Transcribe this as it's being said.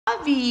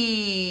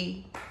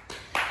Bobby.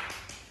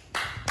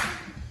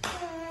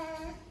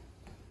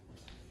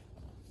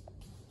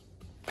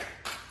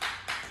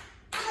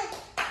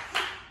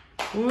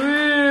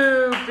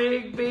 Woo,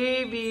 big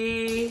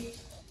baby.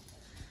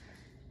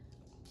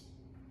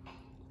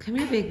 Come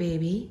here, big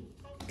baby.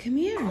 Come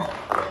here.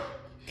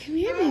 Come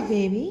here, big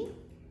baby.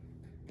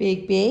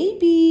 Big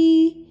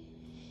baby.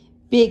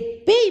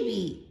 Big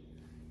baby.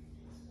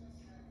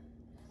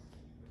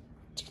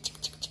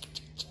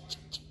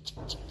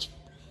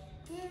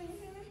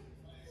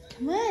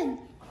 Come on.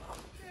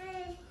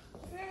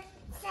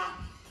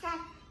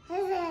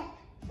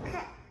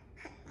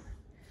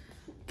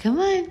 Come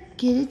on,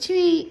 get a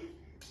treat.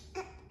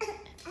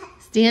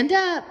 Stand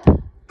up.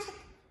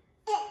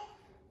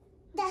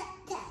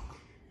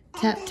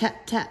 Tap,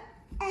 tap, tap.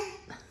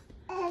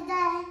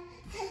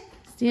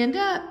 Stand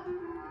up.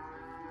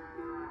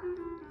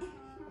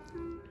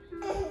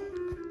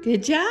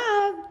 Good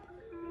job.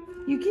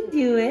 You can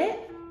do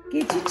it.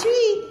 Get your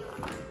treat.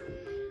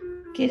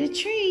 Get a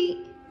treat.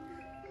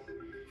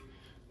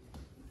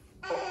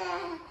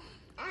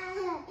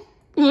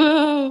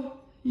 Whoa,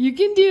 you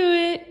can do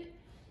it.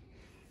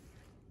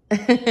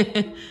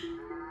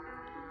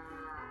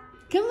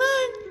 Come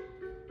on.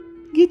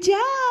 Good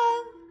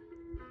job.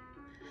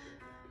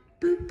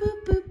 Boo boo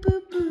boo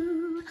boo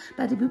boo.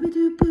 Bada boo boo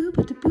doo boo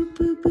bada boo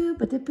boo boo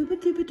bada boo boo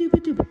doo boo doo boo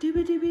doo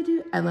boo doo boo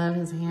doo. I love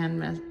his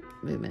hand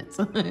movements.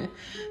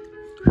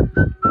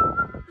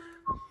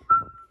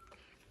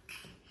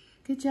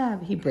 Good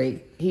job. He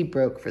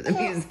broke for the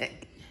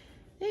music.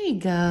 There you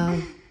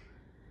go.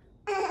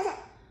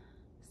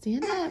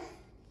 Stand up.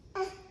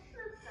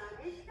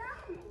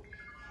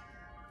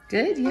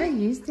 Good, yeah,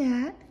 use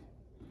that.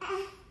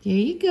 Here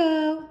you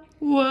go.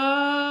 Whoa.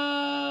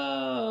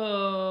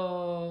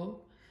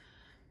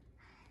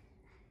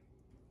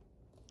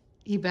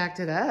 He backed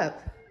it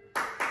up.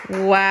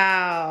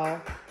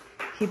 Wow.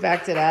 He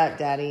backed it up,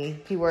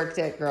 Daddy. He worked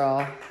it,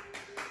 girl.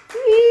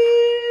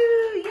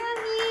 Woo,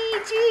 yummy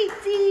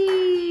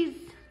treatsies.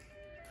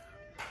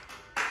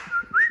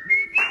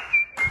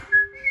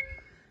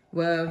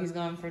 Whoa, he's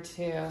going for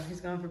two. He's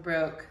going for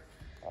broke.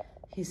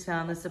 He's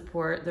found the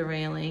support, the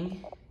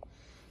railing.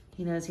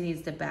 He knows he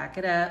needs to back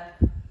it up.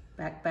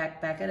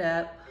 Back it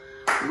up.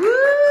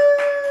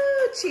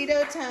 Woo!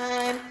 Cheeto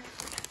time.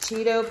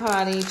 Cheeto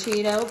potty,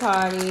 Cheeto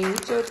potty.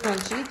 So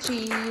crunchy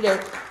Cheeto.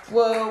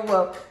 Whoa,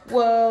 whoa,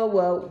 whoa,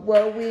 whoa,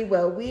 whoa,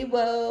 wee,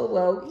 whoa,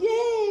 whoa.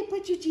 Yay!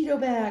 Put your Cheeto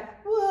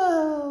back.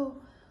 Whoa.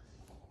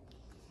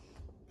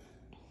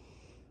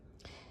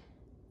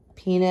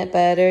 Peanut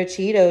butter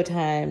Cheeto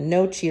time.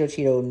 No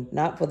Cheeto,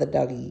 not for the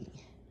doggy.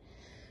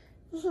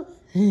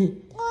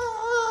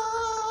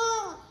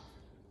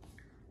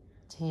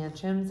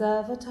 Tantrums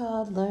of a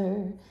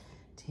toddler.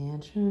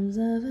 Tantrums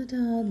of a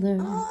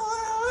toddler.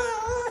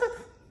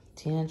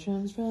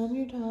 Tantrums from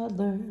your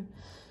toddler.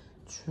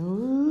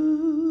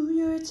 True,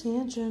 your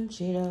tantrum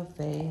Cheeto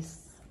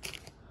face.